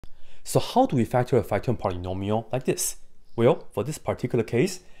So how do we factor a factorial polynomial like this? Well, for this particular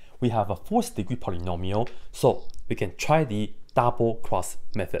case, we have a fourth degree polynomial, so we can try the double cross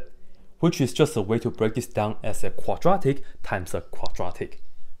method, which is just a way to break this down as a quadratic times a quadratic.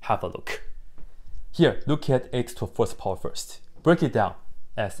 Have a look. Here, look at x to the first power first. Break it down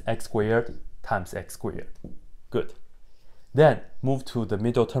as x squared times x squared. Good. Then move to the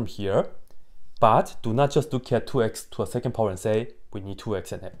middle term here, but do not just look at 2x to a second power and say we need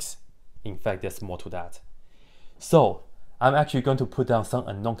 2x and x. In fact, there's more to that. So I'm actually going to put down some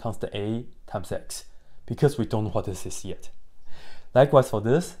unknown constant a times x because we don't know what this is yet. Likewise for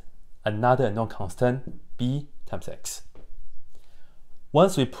this, another unknown constant b times x.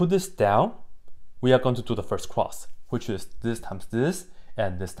 Once we put this down, we are going to do the first cross, which is this times this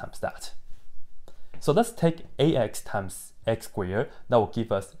and this times that. So let's take ax times x squared. That will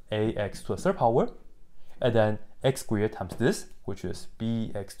give us ax to the third power, and then x squared times this, which is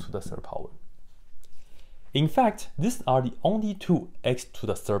bx to the third power. In fact, these are the only two x to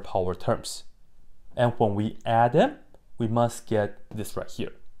the third power terms. And when we add them, we must get this right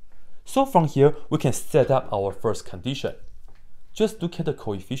here. So from here, we can set up our first condition. Just look at the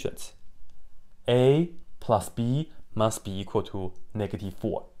coefficients. A plus b must be equal to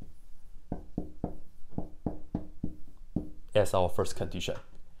 -4 as our first condition.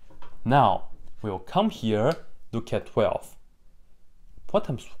 Now, we'll come here, look at 12. What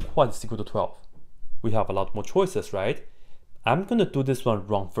is equal to 12? We have a lot more choices, right? I'm going to do this one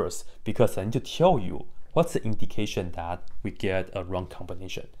wrong first because I need to tell you what's the indication that we get a wrong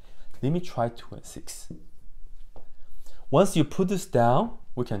combination. Let me try 2 and 6. Once you put this down,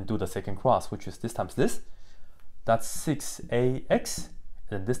 we can do the second cross, which is this times this. That's 6ax,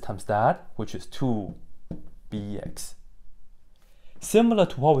 and this times that, which is 2bx. Similar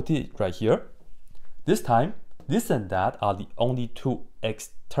to what we did right here, this time, this and that are the only two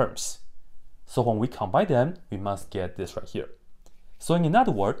x terms. So when we combine them, we must get this right here. So in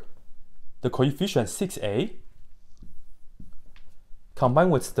other words, the coefficient 6a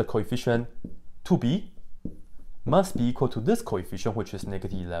combined with the coefficient 2b must be equal to this coefficient, which is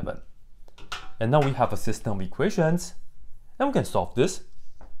 -11. And now we have a system of equations, and we can solve this.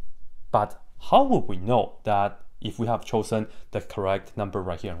 But how would we know that if we have chosen the correct number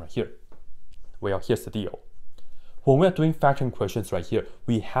right here and right here? Well, here's the deal. When we are doing factoring equations right here,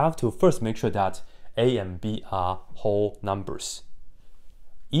 we have to first make sure that a and b are whole numbers.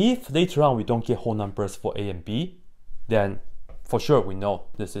 If later on we don't get whole numbers for a and b, then for sure we know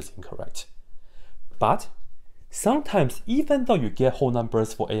this is incorrect. But sometimes, even though you get whole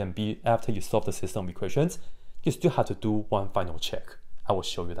numbers for a and b after you solve the system of equations, you still have to do one final check. I will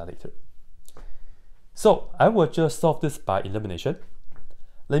show you that later. So I will just solve this by elimination.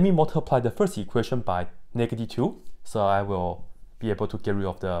 Let me multiply the first equation by -2, so I will be able to get rid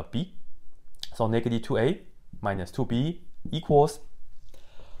of the b. So -2a minus 2b equals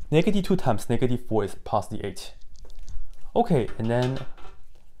 -2 times -4 is +8. Okay, and then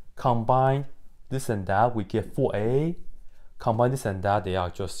combine this and that, we get 4a. Combine this and that, they are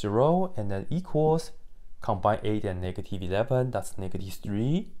just 0, and then equals, combine 8 and -11, that's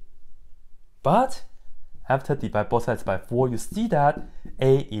 -3. But after divide both sides by 4, you see that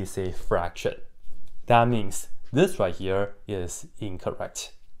a is a fraction. That means this right here is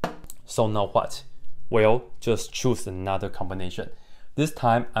incorrect. So now what? Well, just choose another combination. This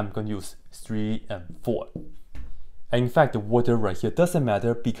time I'm going to use 3 and 4. And in fact, the order right here doesn't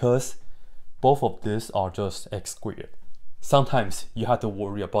matter because both of these are just x squared. Sometimes you have to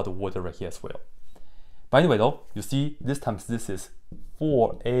worry about the order right here as well. But anyway though, you see this times this is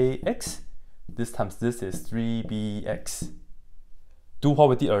 4ax. This times this is 3bx. Do what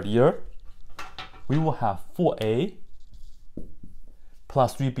we did earlier. We will have 4a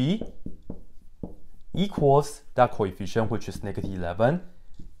plus 3b equals that coefficient, which is -11.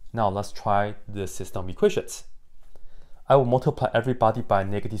 Now let's try the system of equations. I will multiply everybody by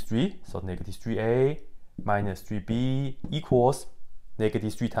 -3, so -3a minus 3b equals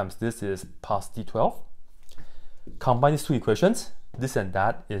 -3 times this is +12. Combine these two equations. This and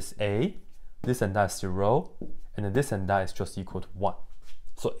that is a, this and that is 0, and then this and that is just equal to 1.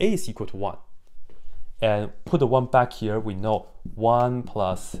 So a is equal to 1. And put the 1 back here, we know 1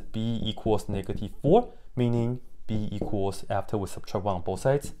 plus b equals -4, meaning b equals, after we subtract 1 on both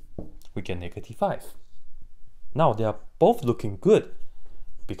sides, we get -5. Now they are both looking good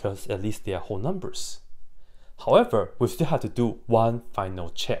because at least they are whole numbers. However, we still have to do one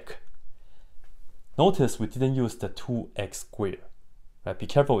final check. Notice we didn't use the 2x squared. Right? Be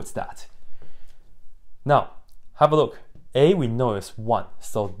careful with that. Now, have a look. A we know is 1.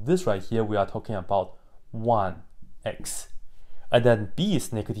 So this right here, we are talking about 1x. And then b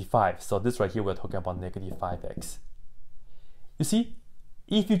is negative 5. So this right here, we're talking about negative 5x. You see,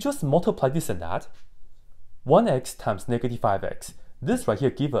 if you just multiply this and that, 1x times negative 5x, this right here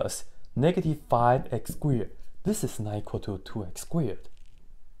gives us negative 5x squared. This is not equal to 2x squared.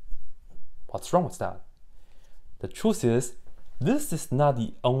 What's wrong with that? The truth is, this is not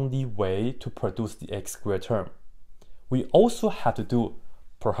the only way to produce the x squared term. We also have to do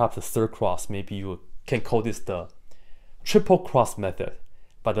perhaps a third cross. Maybe you can call this the triple cross method,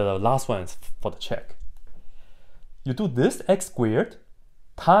 but the last one is for the check. You do this x squared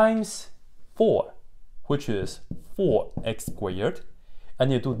times 4, which is 4x squared,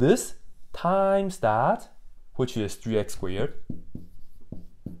 and you do this times that, which is 3x squared.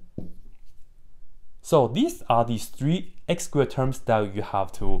 So these are these 3 x squared terms that you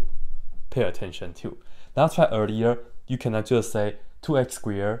have to pay attention to. That's why earlier you cannot just say 2x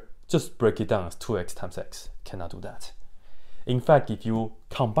squared, just break it down as 2x times x. Cannot do that. In fact, if you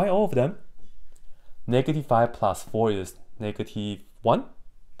combine all of them, negative 5 plus 4 is negative 1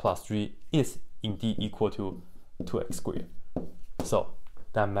 plus 3 is indeed equal to 2x squared. So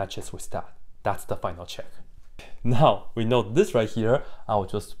that matches with that. That's the final check. Now we know this right here. I'll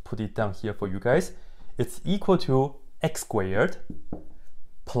just put it down here for you guys. It's equal to x squared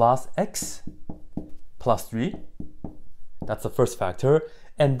plus x plus 3. That's the first factor.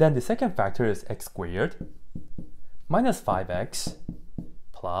 And then the second factor is x squared minus 5x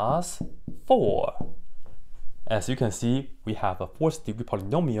plus 4. As you can see, we have a 4th degree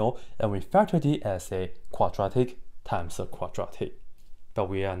polynomial, and we factored it as a quadratic times a quadratic. But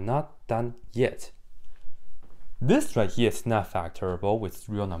we are not done yet. This right here is not factorable with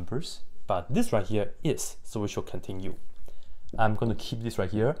real numbers, but this right here is, so we should continue. I'm going to keep this right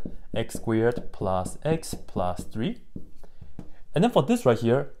here, x squared plus x plus 3. And then for this right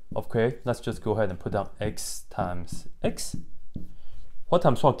here, okay, let's just go ahead and put down x times x. What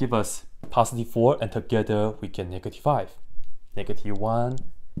times 4 give us positive 4, and together we get negative 5. Negative 1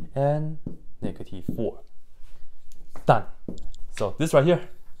 and negative 4. Done. So this right here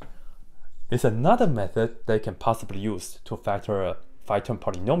is another method that you can possibly use to factor a 5-term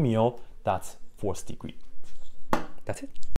polynomial that's 4th degree. That's it.